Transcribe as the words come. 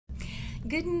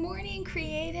Good morning,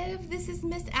 Creative. This is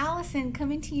Miss Allison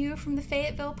coming to you from the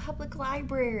Fayetteville Public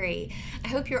Library. I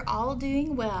hope you're all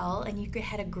doing well and you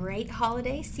had a great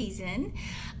holiday season.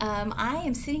 I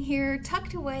am sitting here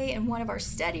tucked away in one of our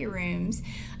study rooms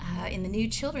in the new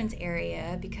children's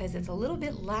area because it's a little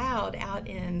bit loud out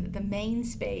in the main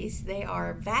space. They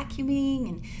are vacuuming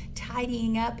and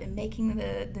tidying up and making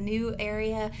the new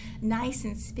area nice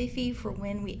and spiffy for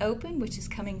when we open, which is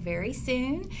coming very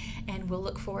soon, and we'll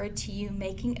look forward to you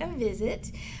making a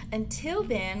visit. Until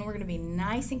then, we're going to be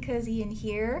nice and cozy in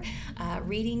here,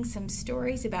 reading some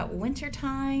stories about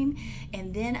wintertime,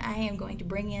 and then I am going to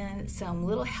bring in some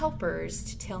little helpers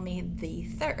to tell me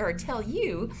tell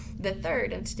you the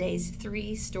third of today's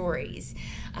 3 stories.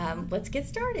 Let's get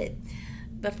started.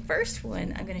 The first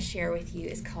one I'm going to share with you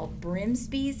is called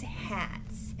Brimsby's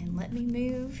Hats. And let me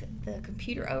move the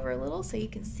computer over a little so you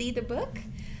can see the book.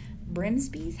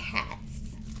 Brimsby's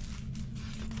Hats.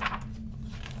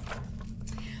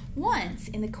 Once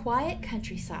in the quiet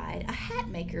countryside, a hat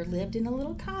maker lived in a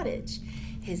little cottage.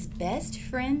 His best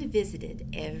friend visited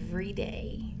every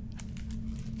day.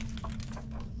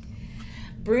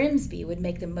 Brimsby would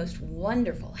make the most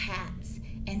wonderful hats,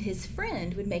 and his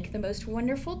friend would make the most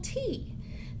wonderful tea.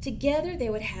 Together they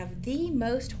would have the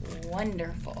most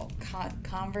wonderful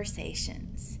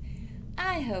conversations.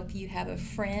 I hope you have a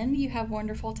friend you have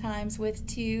wonderful times with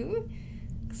too.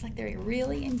 Looks like they're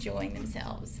really enjoying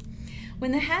themselves.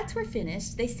 When the hats were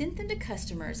finished, they sent them to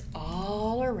customers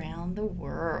all around the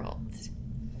world.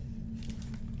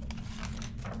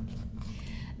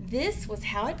 This was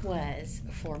how it was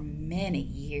for many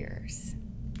years.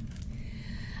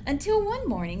 Until one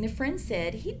morning, the friend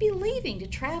said he'd be leaving to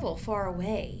travel far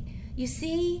away. You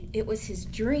see, it was his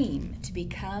dream to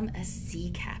become a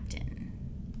sea captain.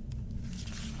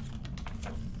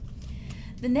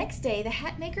 The next day, the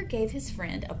hat maker gave his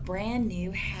friend a brand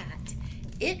new hat.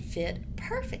 It fit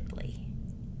perfectly.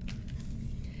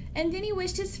 And then he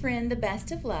wished his friend the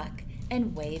best of luck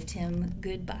and waved him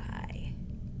goodbye.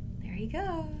 There he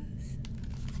goes.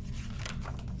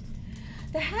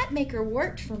 The hat maker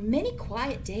worked for many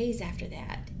quiet days after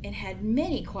that and had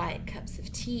many quiet cups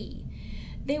of tea.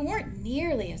 They weren't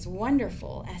nearly as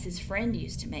wonderful as his friend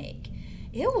used to make.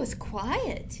 It was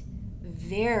quiet,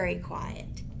 very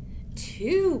quiet,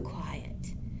 too quiet.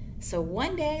 So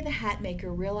one day the hat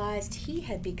maker realized he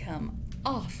had become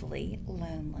awfully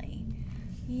lonely.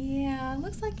 Yeah,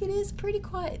 looks like it is pretty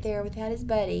quiet there without his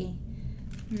buddy.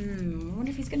 I wonder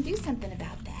if he's going to do something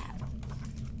about that.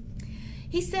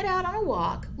 He set out on a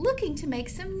walk looking to make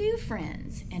some new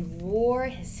friends and wore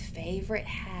his favorite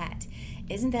hat.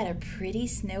 Isn't that a pretty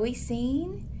snowy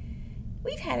scene?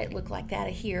 We've had it look like that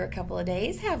here a couple of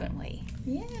days, haven't we?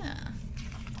 Yeah.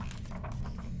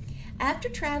 After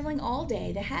traveling all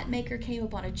day, the hat maker came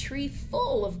upon a tree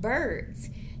full of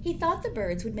birds. He thought the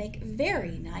birds would make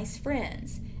very nice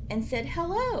friends and said,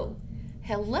 "Hello,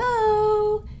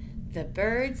 hello." The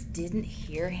birds didn't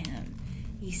hear him.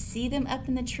 You see them up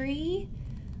in the tree?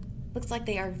 Looks like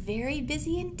they are very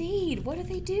busy indeed. What are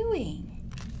they doing?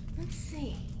 Let's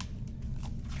see.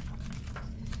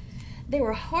 They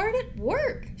were hard at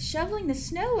work, shoveling the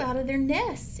snow out of their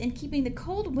nests and keeping the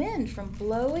cold wind from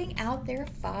blowing out their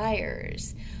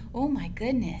fires. Oh my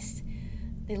goodness.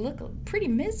 They look pretty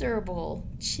miserable,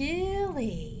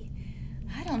 chilly.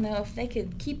 I don't know if they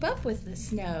could keep up with the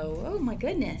snow. Oh my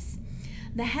goodness.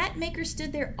 The hat maker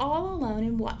stood there all alone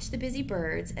and watched the busy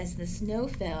birds as the snow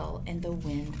fell and the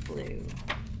wind blew.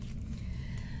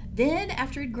 Then,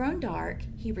 after it had grown dark,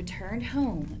 he returned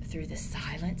home through the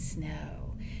silent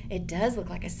snow. It does look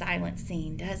like a silent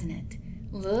scene, doesn't it?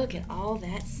 Look at all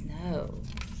that snow.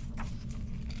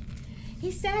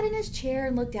 He sat in his chair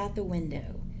and looked out the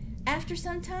window. After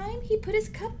some time, he put his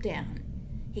cup down.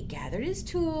 He gathered his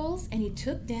tools and he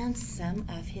took down some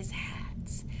of his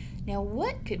hats. Now,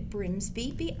 what could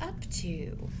Brimsby be up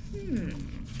to?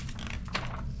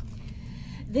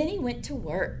 Then he went to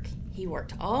work. He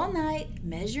worked all night,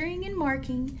 measuring and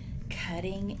marking,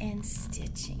 cutting and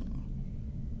stitching.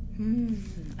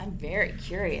 I'm very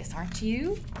curious, aren't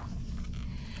you?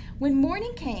 When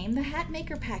morning came, the hat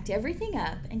maker packed everything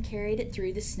up and carried it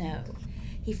through the snow.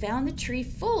 He found the tree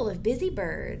full of busy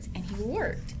birds, and he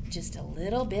worked just a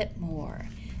little bit more.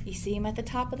 You see him at the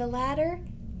top of the ladder?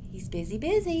 He's busy,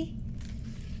 busy.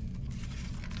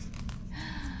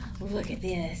 Look at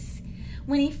this.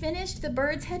 When he finished, the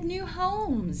birds had new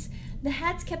homes. The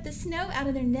hats kept the snow out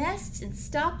of their nests and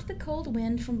stopped the cold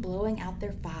wind from blowing out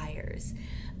their fires.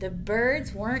 The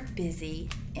birds weren't busy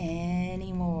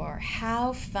anymore.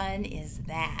 How fun is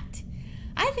that?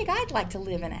 I think I'd like to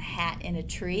live in a hat in a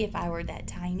tree if I were that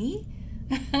tiny.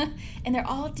 And they're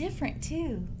all different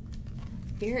too.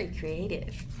 Very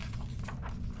creative.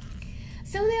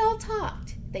 So they all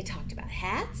talked. They talked about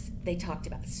hats, they talked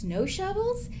about snow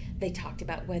shovels, they talked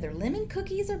about whether lemon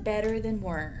cookies are better than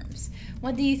worms.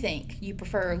 What do you think? You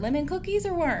prefer lemon cookies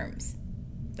or worms?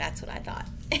 That's what I thought.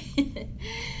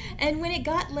 And when it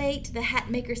got late, the hat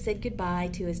maker said goodbye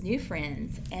to his new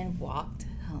friends and walked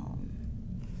home.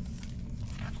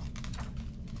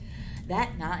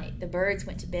 That night, the birds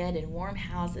went to bed in warm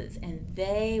houses, and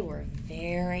they were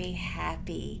very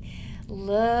happy.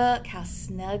 Look how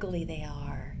snuggly they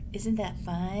are. Isn't that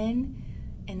fun?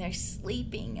 And they're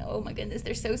sleeping. Oh my goodness,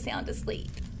 they're so sound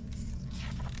asleep.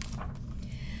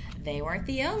 They weren't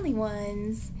the only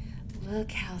ones.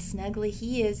 Look how snuggly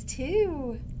he is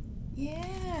too.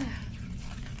 Yeah.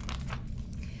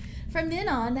 From then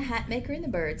on, the hat maker and the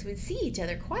birds would see each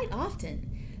other quite often.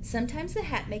 Sometimes the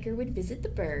hat maker would visit the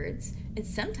birds, and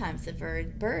sometimes the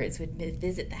birds would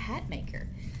visit the hat maker.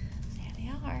 There they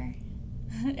are.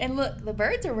 And look, the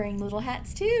birds are wearing little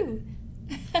hats too.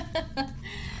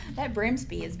 That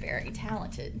Brimsby is very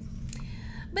talented.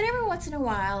 But every once in a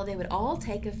while, they would all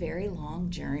take a very long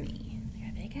journey.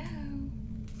 There they go.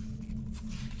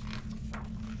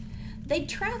 They'd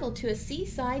travel to a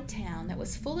seaside town that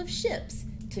was full of ships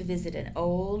to visit an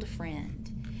old friend.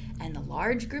 And the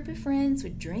large group of friends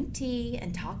would drink tea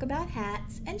and talk about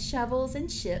hats and shovels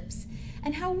and ships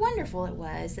and how wonderful it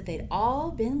was that they'd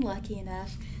all been lucky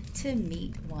enough to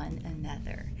meet one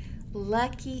another.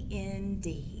 Lucky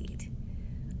indeed.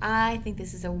 I think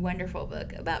this is a wonderful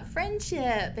book about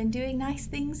friendship and doing nice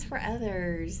things for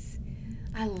others.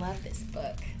 I love this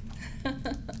book.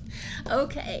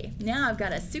 Okay, now I've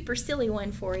got a super silly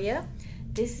one for you.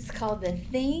 This is called The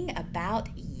Thing About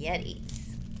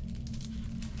Yetis.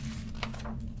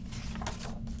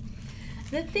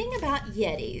 The thing about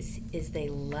Yetis is they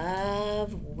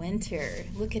love winter.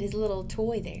 Look at his little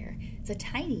toy there. It's a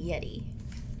tiny Yeti.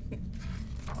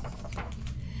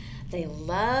 They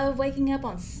love waking up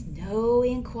on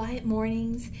snowy and quiet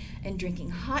mornings and drinking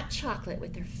hot chocolate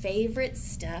with their favorite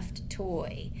stuffed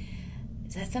toy.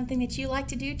 Is that something that you like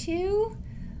to do too?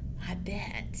 I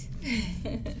bet.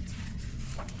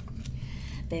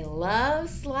 They love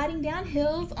sliding down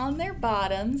hills on their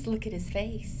bottoms. Look at his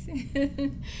face.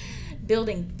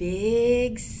 Building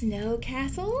big snow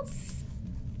castles.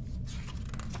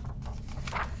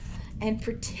 And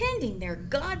pretending they're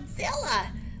Godzilla,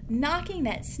 knocking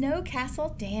that snow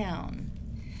castle down.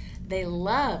 They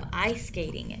love ice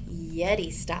skating,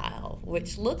 Yeti style,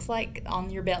 which looks like on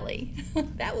your belly.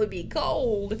 That would be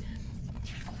cold.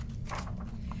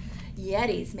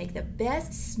 Yetis make the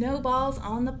best snowballs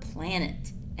on the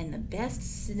planet, and the best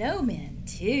snowmen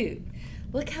too.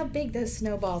 Look how big those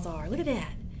snowballs are. Look at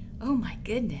that. Oh my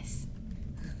goodness.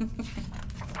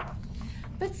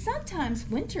 But sometimes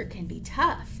winter can be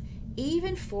tough,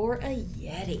 even for a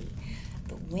Yeti.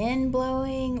 The wind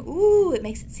blowing, ooh, it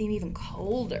makes it seem even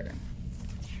colder.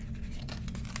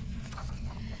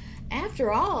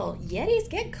 After all, Yetis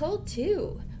get cold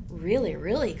too. Really,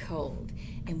 really cold.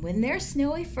 And when their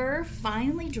snowy fur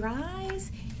finally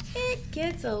dries, it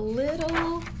gets a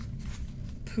little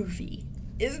poofy.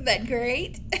 Isn't that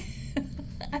great?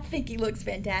 I think he looks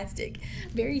fantastic.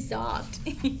 Very soft.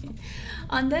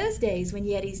 On those days when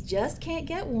Yetis just can't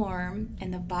get warm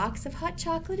and the box of hot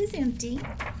chocolate is empty,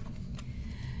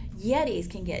 Yetis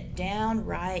can get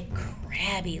downright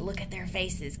crabby. Look at their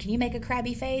faces. Can you make a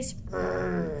crabby face?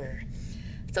 Urgh.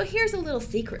 So here's a little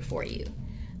secret for you.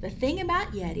 The thing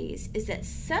about Yetis is that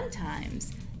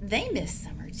sometimes they miss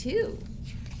summer too.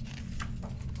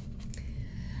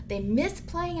 They miss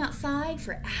playing outside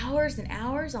for hours and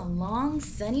hours on long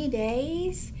sunny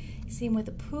days. You see them with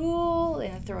a pool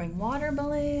and throwing water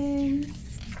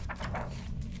balloons.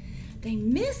 They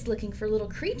miss looking for little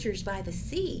creatures by the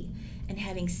sea and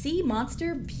having sea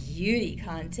monster beauty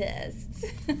contests.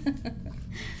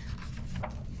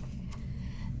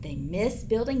 They miss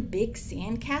building big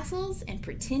sandcastles and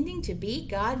pretending to be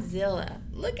Godzilla.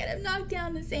 Look at him knock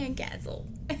down the sandcastle.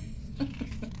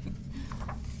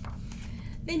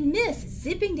 They miss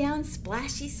zipping down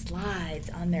splashy slides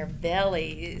on their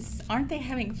bellies. Aren't they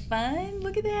having fun?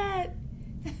 Look at that.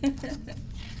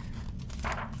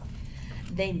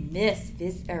 They miss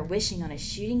wishing on a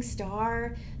shooting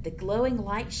star, the glowing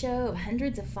light show of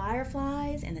hundreds of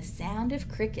fireflies, and the sound of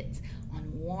crickets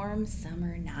on warm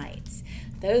summer nights.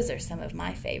 Those are some of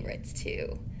my favorites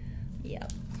too.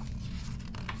 Yep.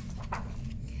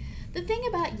 The thing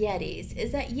about Yetis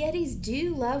is that Yetis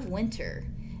do love winter,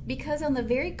 because on the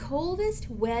very coldest,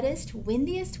 wettest,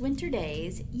 windiest winter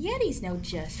days, Yetis know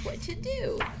just what to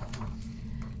do.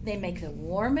 They make the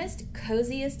warmest,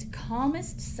 coziest,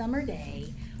 calmest summer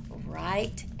day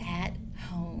right at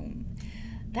home.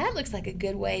 That looks like a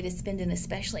good way to spend an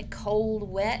especially cold,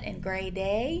 wet, and gray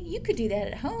day. You could do that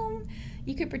at home.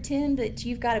 You could pretend that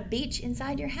you've got a beach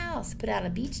inside your house. Put out a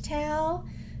beach towel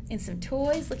and some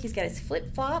toys. Look, he's got his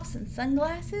flip-flops and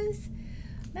sunglasses.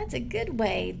 That's a good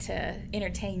way to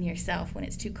entertain yourself when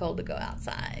it's too cold to go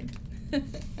outside.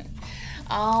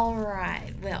 All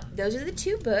right, well, those are the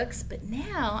two books, but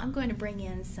now I'm going to bring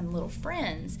in some little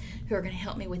friends who are going to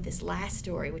help me with this last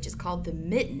story, which is called The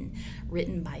Mitten,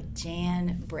 written by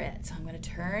Jan Brett. So I'm going to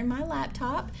turn my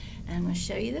laptop, and I'm going to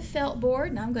show you the felt board,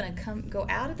 and I'm going to go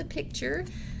out of the picture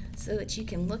so that you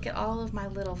can look at all of my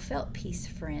little felt piece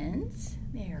friends.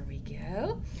 There we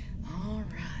go. All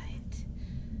right.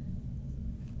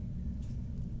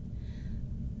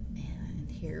 And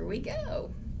here we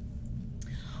go.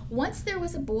 Once there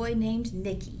was a boy named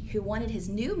Nicky who wanted his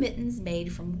new mittens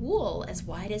made from wool as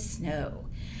white as snow.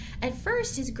 At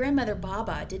first, his grandmother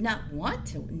Baba did not want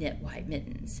to knit white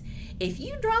mittens. If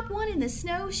you drop one in the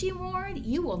snow, she warned,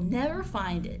 you will never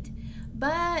find it.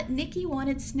 But Nicky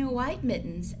wanted snow white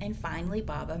mittens, and finally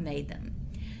Baba made them.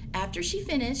 After she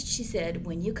finished, she said,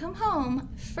 when you come home,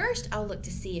 first I'll look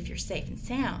to see if you're safe and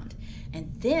sound,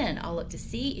 and then I'll look to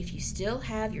see if you still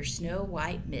have your snow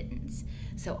white mittens.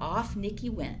 So off Nicky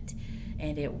went,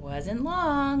 and it wasn't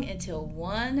long until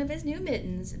one of his new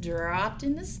mittens dropped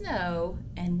in the snow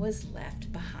and was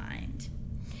left behind.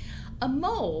 A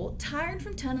mole, tired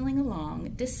from tunneling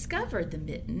along, discovered the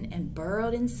mitten and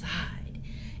burrowed inside.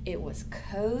 It was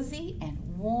cozy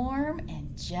and warm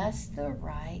and just the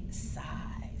right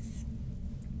size.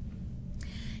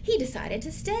 He decided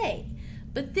to stay,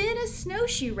 but then a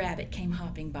snowshoe rabbit came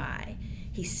hopping by.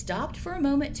 He stopped for a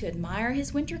moment to admire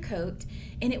his winter coat,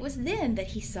 and it was then that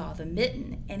he saw the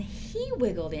mitten, and he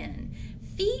wiggled in,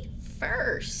 feet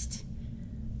first.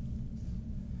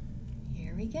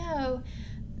 Here we go.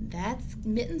 That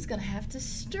mitten's going to have to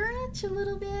stretch a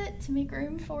little bit to make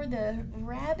room for the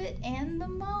rabbit and the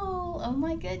mole. Oh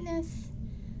my goodness.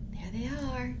 There they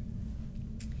are.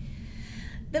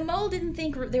 The mole didn't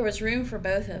think there was room for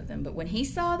both of them, but when he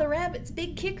saw the rabbit's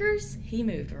big kickers, he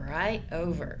moved right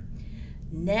over.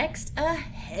 Next, a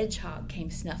hedgehog came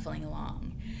snuffling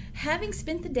along. Having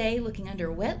spent the day looking under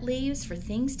wet leaves for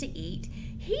things to eat,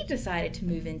 he decided to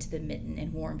move into the mitten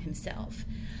and warm himself.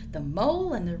 The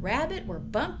mole and the rabbit were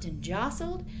bumped and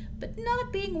jostled, but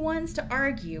not being ones to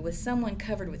argue with someone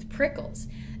covered with prickles,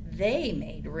 they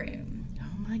made room.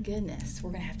 Oh my goodness,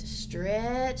 we're going to have to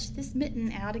stretch this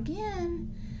mitten out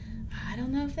again. I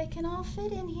don't know if they can all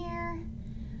fit in here.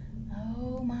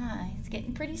 Oh my, it's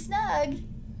getting pretty snug.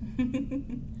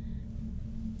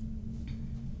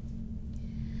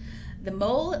 The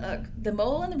mole and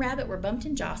the rabbit were bumped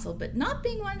and jostled, but not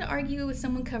being one to argue with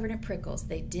someone covered in prickles,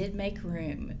 they did make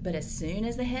room. But as soon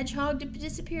as the hedgehog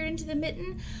disappeared into the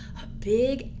mitten, a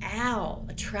big owl,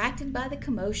 attracted by the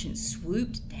commotion,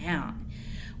 swooped down.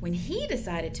 When he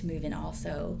decided to move in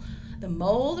also, the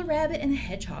mole, the rabbit, and the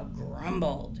hedgehog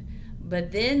grumbled.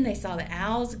 But then they saw the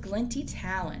owl's glinty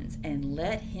talons and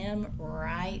let him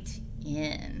right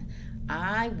in.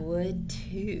 I would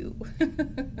too.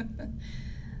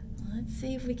 Let's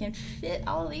see if we can fit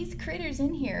all these critters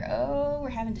in here. Oh, we're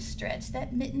having to stretch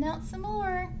that mitten out some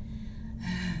more.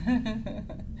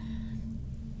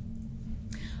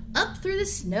 Up through the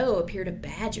snow appeared a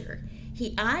badger.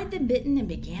 He eyed the mitten and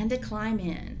began to climb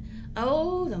in.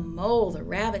 Oh, the mole, the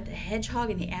rabbit, the hedgehog,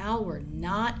 and the owl were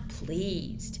not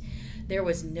pleased. There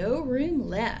was no room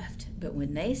left, but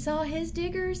when they saw his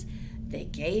diggers, they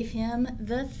gave him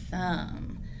the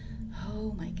thumb.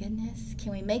 Oh my goodness,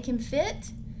 can we make him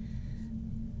fit?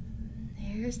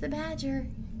 There's the badger.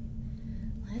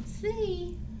 Let's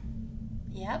see.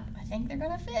 Yep, I think they're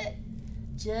gonna fit.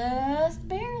 Just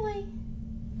barely.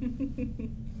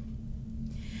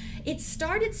 It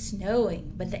started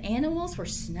snowing, but the animals were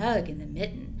snug in the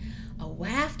mitten. A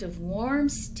waft of warm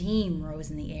steam rose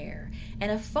in the air,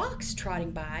 and a fox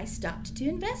trotting by stopped to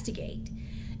investigate.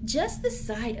 Just the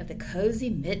sight of the cozy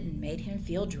mitten made him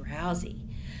feel drowsy.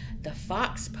 The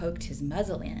fox poked his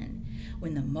muzzle in.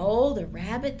 When the mole, the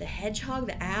rabbit, the hedgehog,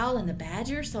 the owl, and the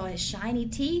badger saw his shiny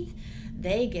teeth,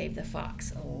 they gave the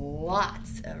fox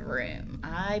lots of room.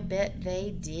 I bet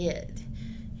they did.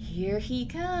 Here he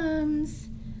comes.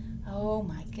 Oh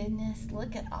my goodness,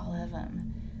 look at all of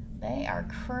them. They are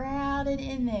crowded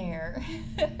in there.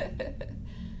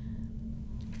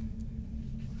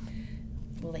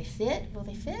 Will they fit? Will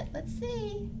they fit? Let's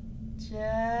see.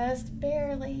 Just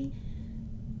barely.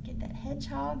 Get that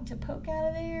hedgehog to poke out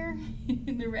of there.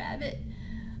 The rabbit.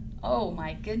 Oh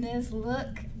my goodness,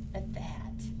 look at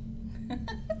that.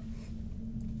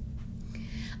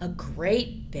 A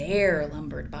great bear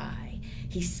lumbered by.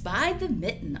 He spied the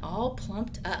mitten all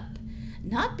plumped up.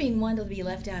 Not being one to be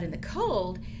left out in the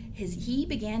cold, he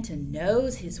began to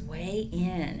nose his way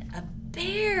in. A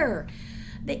bear!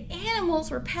 The animals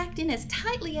were packed in as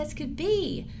tightly as could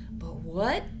be. But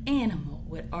what animal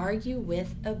would argue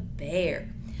with a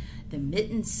bear? The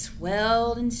mitten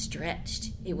swelled and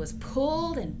stretched. It was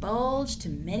pulled and bulged to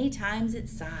many times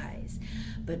its size.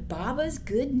 But Baba's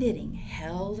good knitting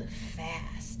held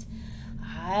fast.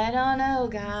 I don't know,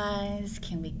 guys.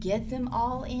 Can we get them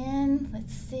all in?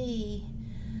 Let's see.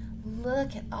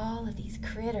 Look at all of these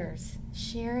critters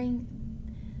sharing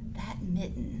that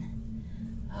mitten.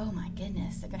 Oh my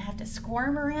goodness, they're going to have to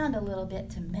squirm around a little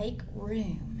bit to make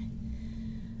room.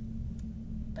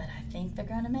 But I think they're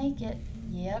going to make it.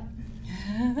 Yep.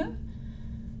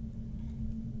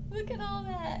 Look at all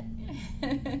that.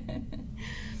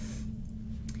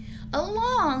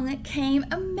 Along came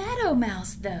a meadow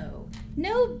mouse, though,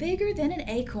 no bigger than an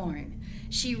acorn.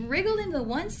 She wriggled into the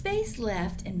one space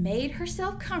left and made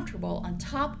herself comfortable on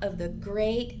top of the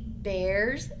great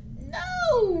bear's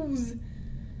nose.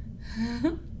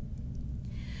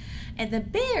 And the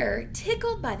bear,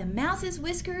 tickled by the mouse's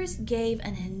whiskers, gave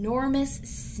an enormous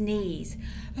sneeze.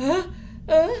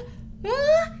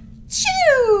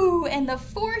 Chew! And the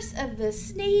force of the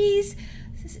sneeze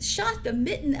shot the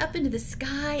mitten up into the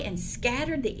sky and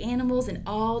scattered the animals in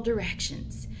all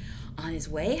directions. On his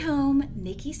way home,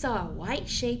 Nicky saw a white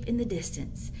shape in the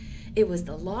distance. It was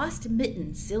the lost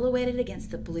mitten silhouetted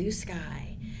against the blue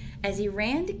sky. As he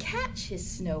ran to catch his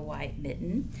snow-white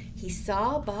mitten, he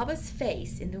saw Baba's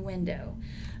face in the window.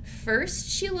 First,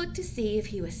 she looked to see if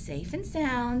he was safe and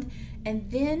sound, and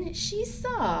then she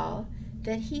saw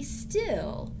that he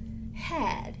still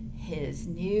had his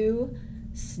new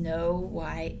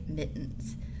snow-white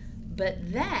mittens.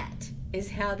 But that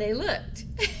is how they looked.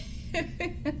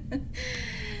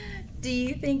 Do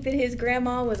you think that his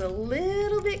grandma was a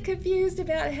little bit confused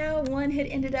about how one had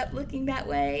ended up looking that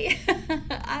way?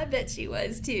 I bet she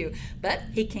was too. But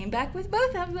he came back with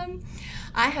both of them.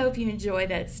 I hope you enjoy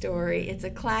that story. It's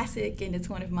a classic and it's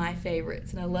one of my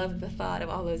favorites. And I love the thought of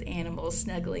all those animals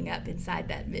snuggling up inside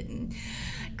that mitten.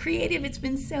 Creative, it's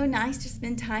been so nice to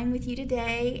spend time with you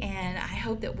today, and I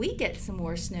hope that we get some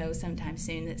more snow sometime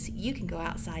soon that you can go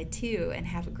outside too and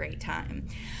have a great time.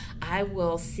 I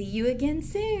will see you again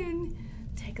soon.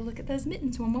 Take a look at those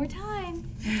mittens one more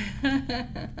time.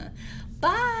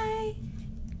 Bye.